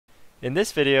In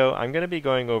this video, I'm going to be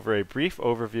going over a brief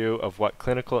overview of what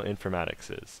clinical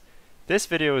informatics is. This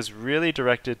video is really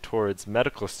directed towards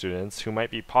medical students who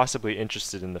might be possibly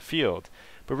interested in the field,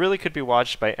 but really could be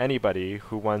watched by anybody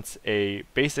who wants a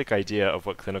basic idea of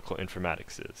what clinical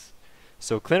informatics is.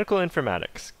 So clinical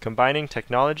informatics, combining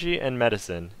technology and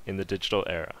medicine in the digital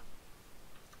era.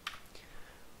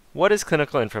 What is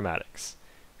clinical informatics?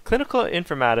 Clinical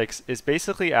informatics is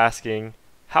basically asking,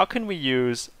 how can we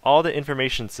use all the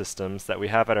information systems that we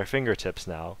have at our fingertips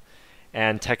now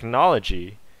and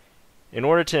technology in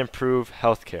order to improve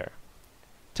healthcare?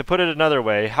 To put it another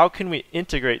way, how can we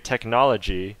integrate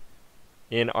technology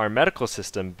in our medical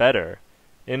system better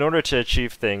in order to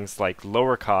achieve things like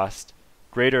lower cost,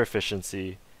 greater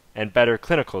efficiency, and better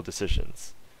clinical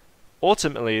decisions?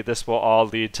 Ultimately, this will all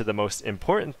lead to the most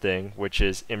important thing, which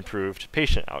is improved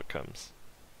patient outcomes.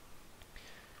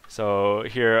 So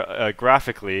here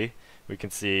graphically, we can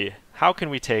see how can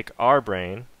we take our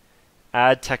brain,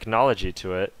 add technology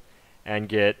to it, and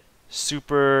get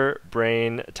super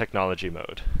brain technology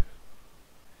mode.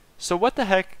 So what the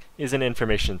heck is an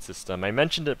information system? I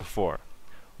mentioned it before.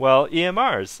 Well,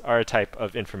 EMRs are a type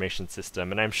of information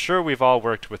system, and I'm sure we've all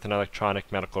worked with an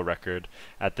electronic medical record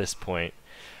at this point.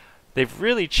 They've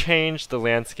really changed the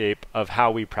landscape of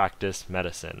how we practice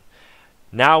medicine.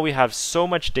 Now we have so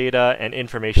much data and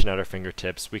information at our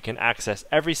fingertips, we can access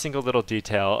every single little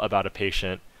detail about a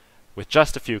patient with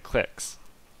just a few clicks.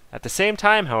 At the same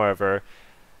time, however,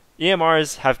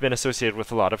 EMRs have been associated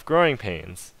with a lot of growing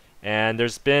pains, and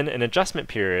there's been an adjustment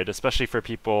period, especially for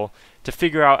people, to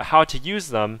figure out how to use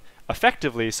them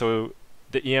effectively so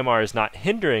the EMR is not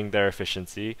hindering their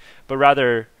efficiency, but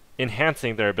rather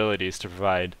enhancing their abilities to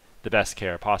provide the best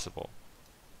care possible.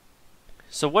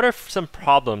 So what are some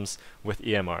problems with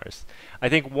EMRs? I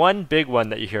think one big one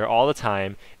that you hear all the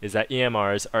time is that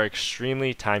EMRs are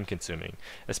extremely time consuming,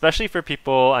 especially for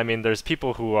people, there's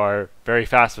people who are very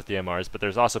fast with EMRs, but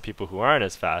there's also people who aren't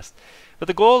as fast. But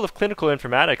the goal of clinical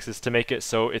informatics is to make it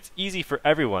so it's easy for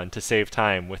everyone to save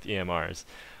time with EMRs.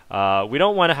 We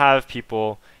don't want to have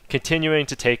people continuing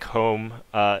to take home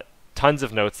tons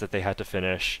of notes that they had to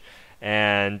finish,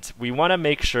 and we want to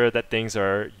make sure that things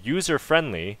are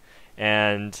user-friendly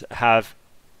and have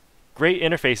great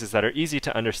interfaces that are easy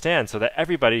to understand so that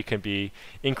everybody can be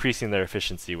increasing their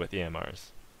efficiency with EMRs.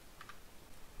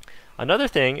 Another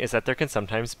thing is that there can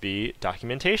sometimes be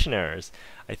documentation errors.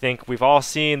 I think we've all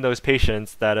seen those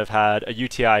patients that have had a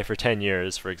UTI for 10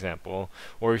 years, for example,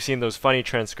 or we've seen those funny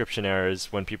transcription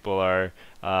errors when people are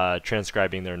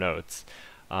transcribing their notes.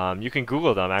 You can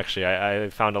Google them, actually. I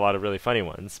found a lot of really funny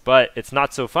ones, but it's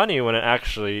not so funny when it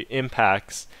actually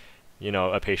impacts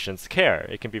a patient's care.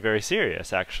 It can be very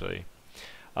serious, actually.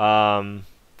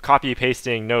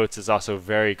 Copy-pasting notes is also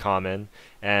very common,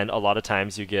 and a lot of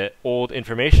times you get old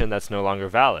information that's no longer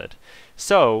valid.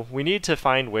 So we need to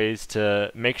find ways to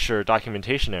make sure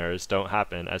documentation errors don't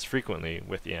happen as frequently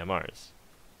with EMRs.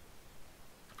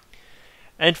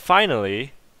 And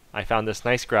finally, I found this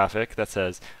nice graphic that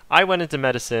says, I went into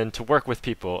medicine to work with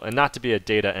people and not to be a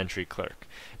data entry clerk.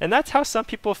 And that's how some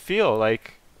people feel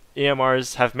like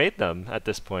EMRs have made them at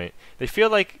this point. They feel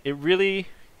like it really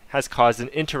has caused an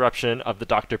interruption of the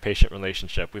doctor-patient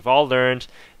relationship. We've all learned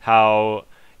how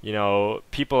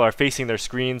people are facing their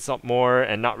screens more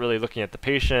and not really looking at the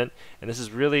patient, and this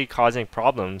is really causing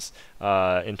problems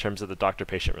in terms of the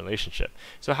doctor-patient relationship.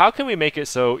 So how can we make it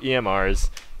so EMRs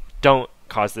don't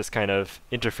cause this kind of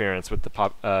interference with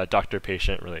the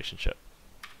doctor-patient relationship?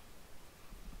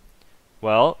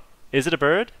 Well, is it a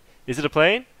bird? Is it a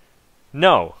plane?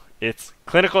 No, it's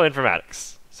clinical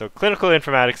informatics. So clinical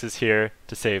informatics is here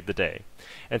to save the day.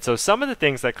 And so some of the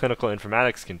things that clinical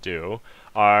informatics can do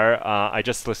are, I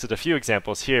just listed a few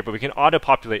examples here, but we can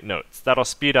auto-populate notes. That'll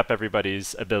speed up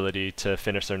everybody's ability to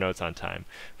finish their notes on time.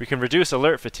 We can reduce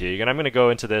alert fatigue, and I'm going to go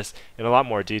into this in a lot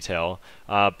more detail,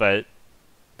 but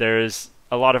there's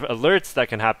a lot of alerts that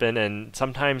can happen, and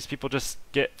sometimes people just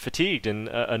get fatigued and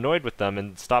annoyed with them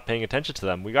and stop paying attention to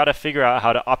them. We got to figure out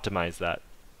how to optimize that.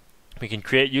 We can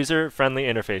create user-friendly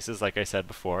interfaces, like I said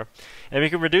before, and we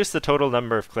can reduce the total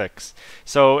number of clicks.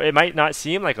 So it might not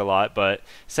seem like a lot, but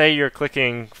say you're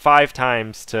clicking 5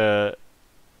 times to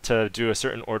do a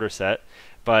certain order set,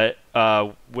 but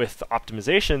with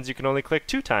optimizations, you can only click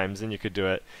 2 times and you could do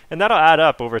it. And that'll add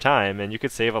up over time, and you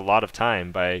could save a lot of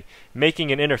time by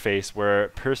making an interface where a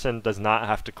person does not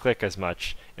have to click as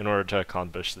much in order to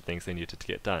accomplish the things they need to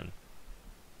get done.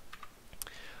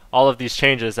 All of these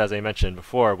changes, as I mentioned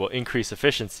before, will increase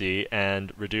efficiency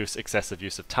and reduce excessive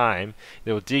use of time.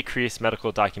 They will decrease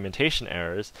medical documentation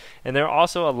errors, and they'll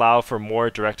also allow for more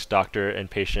direct doctor and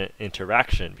patient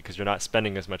interaction because you're not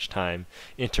spending as much time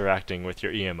interacting with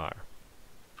your EMR.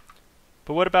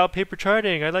 But what about paper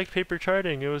charting? I liked paper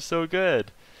charting. It was so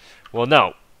good. Well,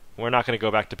 no, we're not going to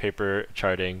go back to paper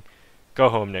charting. Go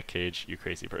home, Nick Cage, you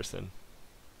crazy person.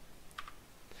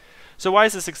 So why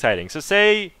is this exciting? So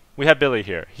say we have Billy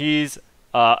here. He's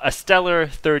a stellar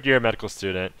third-year medical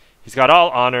student. He's got all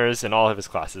honors in all of his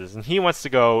classes, and he wants to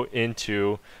go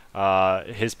into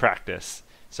his practice.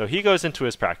 So he goes into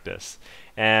his practice,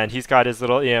 and he's got his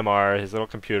little EMR, his little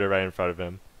computer right in front of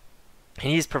him,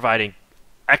 and he's providing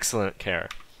excellent care.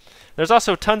 There's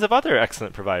also tons of other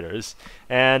excellent providers,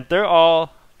 and they're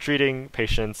all treating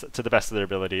patients to the best of their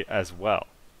ability as well.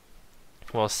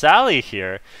 Well, Sally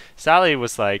here, Sally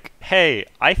was like, hey,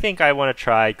 I think I want to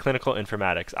try clinical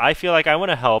informatics. I feel like I want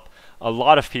to help a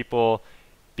lot of people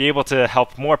be able to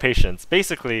help more patients.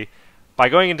 Basically, by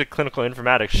going into clinical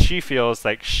informatics, she feels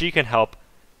like she can help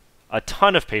a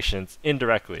ton of patients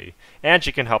indirectly, and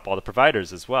she can help all the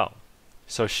providers as well.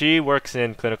 So she works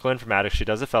in clinical informatics, she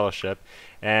does a fellowship,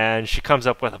 and she comes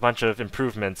up with a bunch of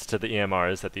improvements to the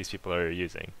EMRs that these people are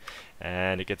using.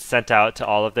 And it gets sent out to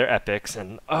all of their epics,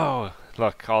 and oh,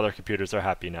 look, all their computers are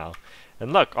happy now.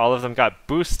 And look, all of them got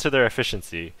boosts to their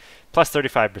efficiency, plus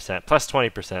 35%, plus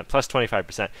 20%, plus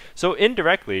 25%. So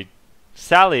indirectly,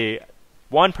 Sally,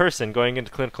 one person going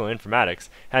into clinical informatics,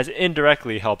 has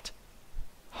indirectly helped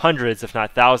hundreds, if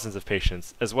not thousands of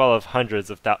patients, as well as hundreds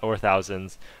of or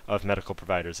thousands of medical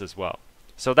providers as well.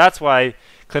 So that's why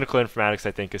clinical informatics,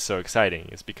 I think, is so exciting,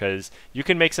 is because you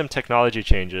can make some technology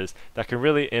changes that can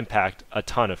really impact a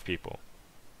ton of people.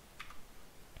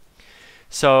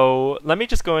 So let me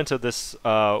just go into this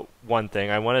one thing.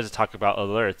 I wanted to talk about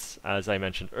alerts, as I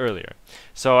mentioned earlier.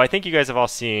 So I think you guys have all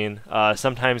seen,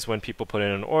 sometimes when people put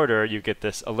in an order, you get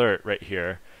this alert right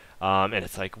here. And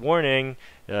it's like, warning,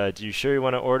 do you sure you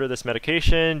want to order this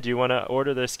medication? Do you want to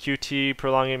order this QT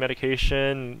prolonging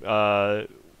medication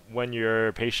when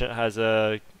your patient has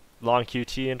a long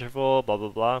QT interval, blah, blah,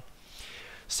 blah.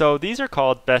 So these are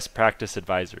called best practice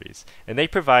advisories, and they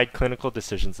provide clinical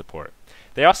decision support.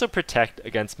 They also protect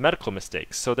against medical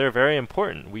mistakes, so they're very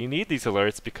important. We need these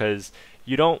alerts because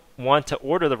you don't want to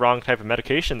order the wrong type of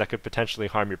medication that could potentially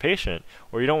harm your patient,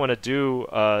 or you don't want to do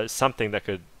something that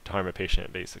could harm a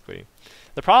patient, basically.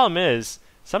 The problem is,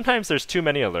 sometimes there's too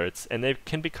many alerts, and they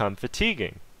can become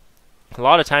fatiguing. A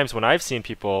lot of times when I've seen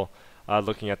people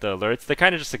looking at the alerts, they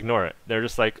kind of just ignore it. They're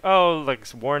just like, oh, like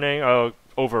warning, oh,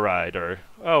 override, or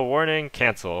oh, warning,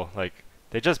 cancel. Like,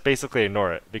 they just basically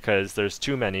ignore it because there's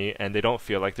too many and they don't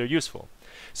feel like they're useful.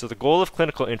 So the goal of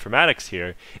clinical informatics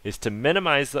here is to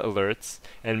minimize the alerts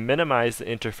and minimize the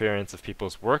interference of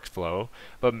people's workflow,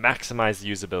 but maximize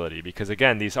the usability, because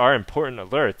again, these are important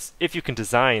alerts if you can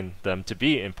design them to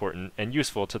be important and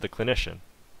useful to the clinician.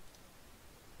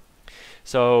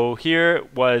 So here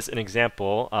was an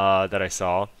example that I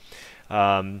saw.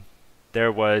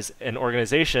 There was an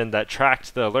organization that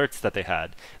tracked the alerts that they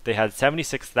had. They had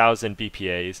 76,000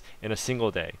 BPAs in a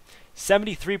single day.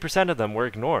 73% of them were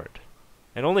ignored,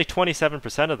 and only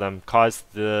 27% of them caused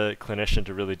the clinician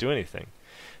to really do anything.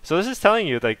 So this is telling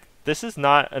you, like, this is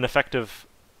not an effective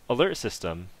alert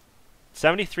system.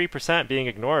 73% being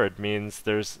ignored means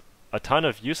there's a ton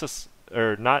of useless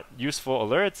or not useful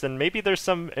alerts, and maybe there's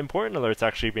some important alerts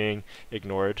actually being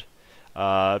ignored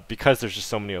because there's just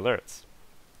so many alerts.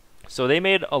 So they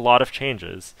made a lot of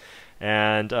changes,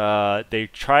 and they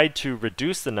tried to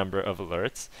reduce the number of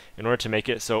alerts in order to make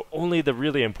it so only the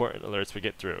really important alerts would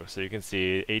get through. So you can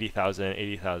see 80,000,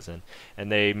 80,000,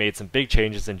 and they made some big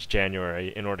changes in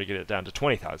January in order to get it down to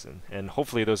 20,000. And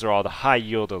hopefully those are all the high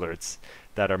yield alerts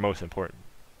that are most important.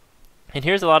 And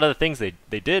here's a lot of the things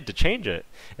they did to change it.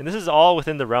 And this is all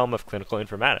within the realm of clinical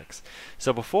informatics.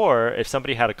 So before, if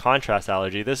somebody had a contrast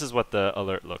allergy, this is what the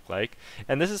alert looked like.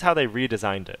 And this is how they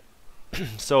redesigned it.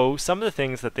 So some of the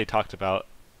things that they talked about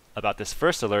this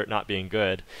first alert not being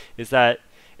good is that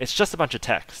it's just a bunch of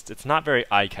text. It's not very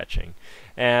eye-catching.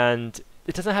 And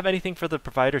it doesn't have anything for the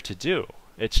provider to do.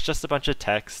 It's just a bunch of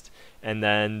text, and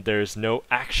then there's no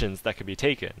actions that could be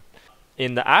taken.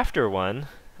 In the after one,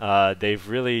 they've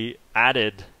really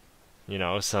added,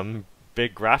 some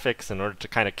big graphics in order to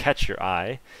kind of catch your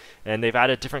eye, and they've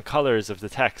added different colors of the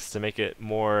text to make it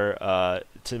more,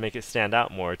 to make it stand out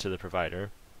more to the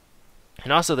provider.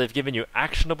 And also, they've given you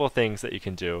actionable things that you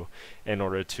can do in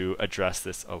order to address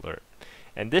this alert.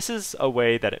 And this is a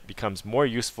way that it becomes more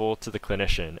useful to the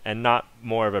clinician and not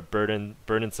more of a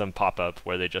burdensome pop-up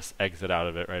where they just exit out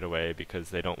of it right away because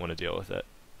they don't want to deal with it.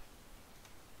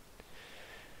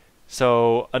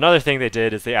 So another thing they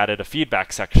did is they added a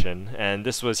feedback section, and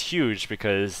this was huge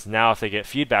because now if they get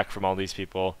feedback from all these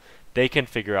people, they can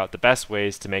figure out the best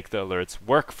ways to make the alerts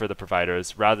work for the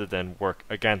providers rather than work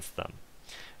against them.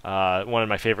 One of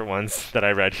my favorite ones that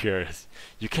I read here is,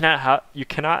 you cannot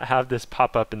have this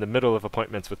pop up in the middle of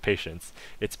appointments with patients.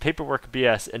 It's paperwork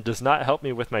BS and does not help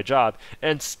me with my job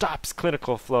and stops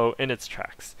clinical flow in its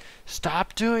tracks.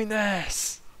 Stop doing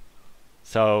this!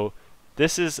 So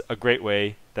this is a great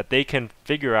way that they can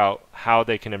figure out how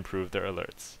they can improve their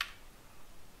alerts.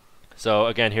 So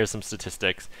again, here's some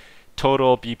statistics.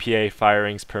 Total BPA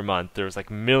firings per month, there was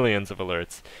like millions of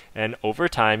alerts, and over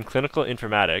time clinical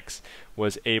informatics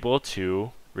was able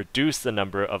to reduce the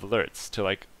number of alerts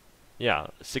to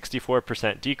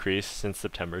 64% decrease since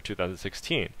September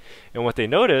 2016. And what they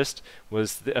noticed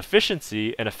was the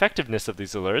efficiency and effectiveness of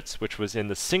these alerts, which was in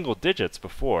the single digits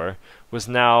before, was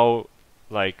now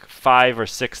like 5 or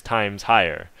 6 times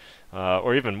higher,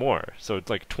 or even more. So it's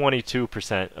like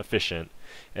 22% efficient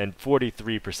and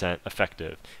 43%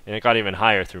 effective, and it got even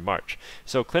higher through March.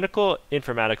 So clinical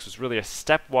informatics was really a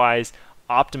stepwise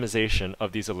optimization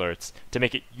of these alerts to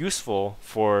make it useful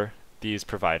for these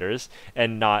providers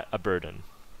and not a burden.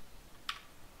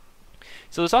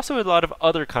 So there's also a lot of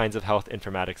other kinds of health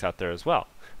informatics out there as well.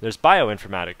 There's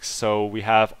bioinformatics, so we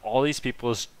have all these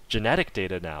people's genetic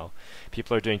data now.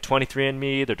 People are doing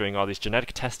 23andMe, they're doing all these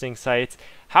genetic testing sites.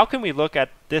 How can we look at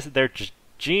their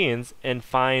genes and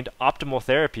find optimal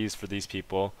therapies for these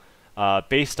people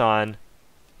based on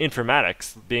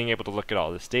informatics, being able to look at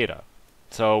all this data?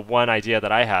 So one idea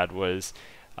that I had was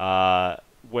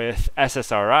with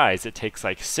SSRIs, it takes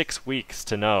like 6 weeks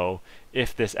to know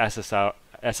if this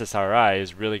SSRI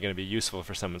is really going to be useful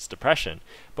for someone's depression.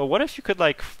 But what if you could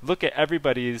look at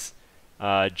everybody's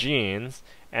genes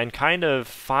and kind of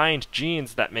find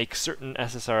genes that make certain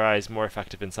SSRIs more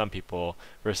effective in some people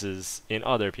versus in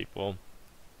other people?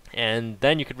 And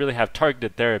then you could really have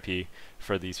targeted therapy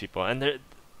for these people. And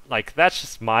that's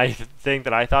just my thing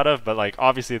that I thought of, but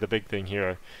obviously the big thing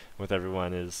here with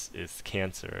everyone is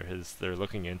cancer. They're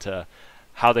looking into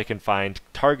how they can find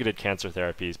targeted cancer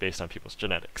therapies based on people's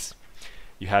genetics.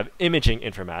 You have imaging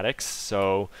informatics,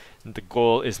 so the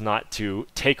goal is not to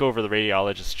take over the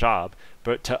radiologist's job,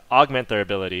 but to augment their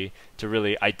ability to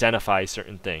really identify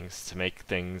certain things, to make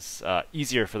things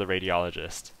easier for the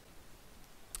radiologist.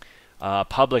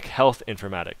 Public health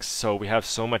informatics. So we have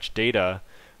so much data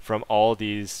from all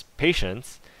these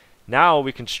patients. Now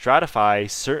we can stratify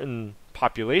certain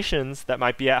populations that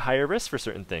might be at higher risk for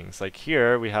certain things. Like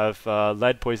here we have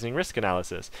lead poisoning risk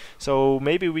analysis. So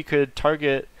maybe we could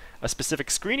target a specific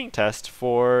screening test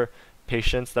for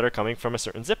patients that are coming from a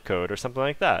certain zip code or something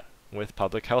like that with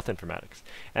public health informatics.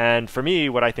 And for me,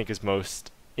 what I think is most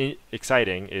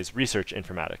exciting is research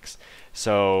informatics.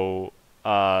 So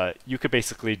you could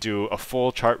basically do a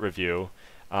full chart review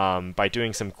by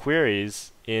doing some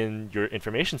queries in your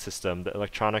information system, the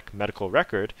electronic medical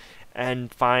record,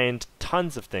 and find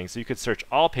tons of things. So you could search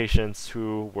all patients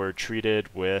who were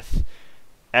treated with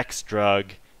X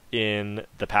drug in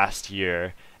the past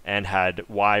year and had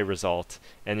Y result,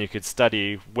 and you could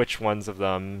study which ones of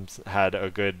them had a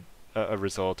good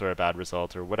result or a bad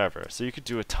result or whatever. So you could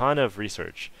do a ton of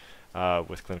research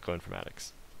with clinical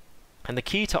informatics. And the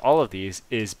key to all of these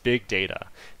is big data.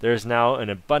 There is now an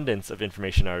abundance of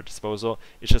information at our disposal.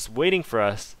 It's just waiting for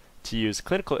us to use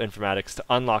clinical informatics to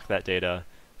unlock that data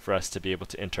for us to be able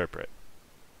to interpret.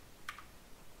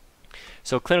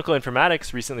 So clinical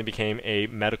informatics recently became a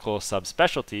medical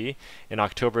subspecialty. In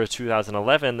October of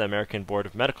 2011, the American Board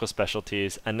of Medical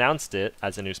Specialties announced it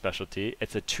as a new specialty.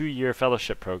 It's a 2-year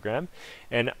fellowship program,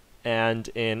 and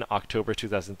in October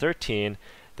 2013,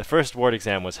 the first board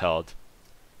exam was held.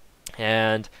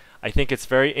 And I think it's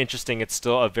very interesting. It's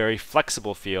still a very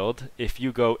flexible field. If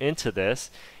you go into this,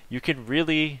 you can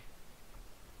really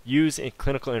use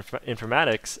clinical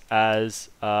informatics as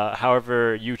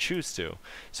however you choose to.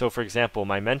 So for example,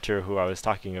 my mentor who I was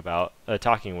talking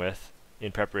with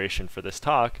in preparation for this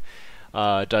talk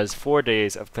does 4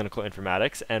 days of clinical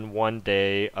informatics and 1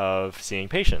 day of seeing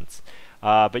patients.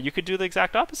 But you could do the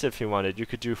exact opposite if you wanted. You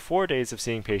could do 4 days of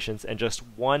seeing patients and just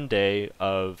 1 day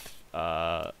of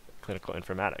clinical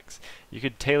informatics. You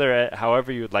could tailor it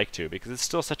however you would like to, because it's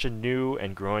still such a new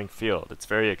and growing field. It's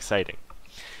very exciting.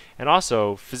 And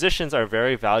also, physicians are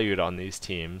very valued on these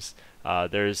teams.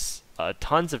 There's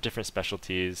tons of different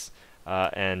specialties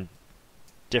and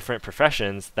different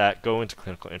professions that go into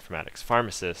clinical informatics.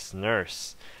 Pharmacists,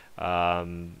 nurse,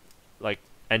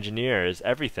 engineers,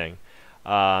 everything.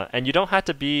 And you don't have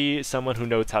to be someone who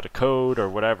knows how to code or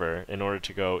whatever in order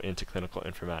to go into clinical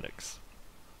informatics.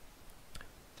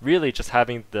 really just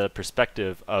having the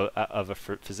perspective of a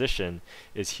physician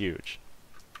is huge.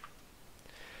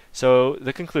 So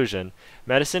the conclusion,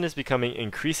 medicine is becoming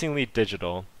increasingly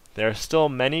digital. There are still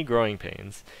many growing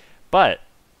pains, but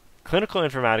clinical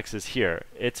informatics is here.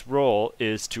 Its role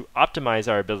is to optimize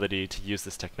our ability to use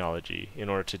this technology in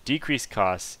order to decrease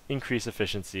costs, increase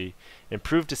efficiency,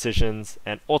 improve decisions,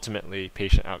 and ultimately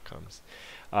patient outcomes.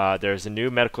 There's a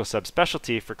new medical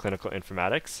subspecialty for clinical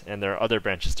informatics, and there are other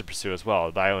branches to pursue as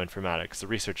well: bioinformatics, the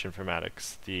research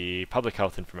informatics, the public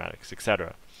health informatics,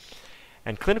 etc.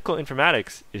 And clinical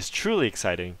informatics is truly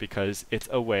exciting because it's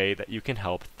a way that you can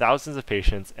help thousands of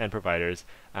patients and providers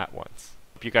at once.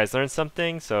 Hope you guys learned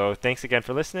something, so thanks again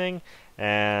for listening,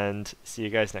 and see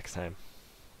you guys next time.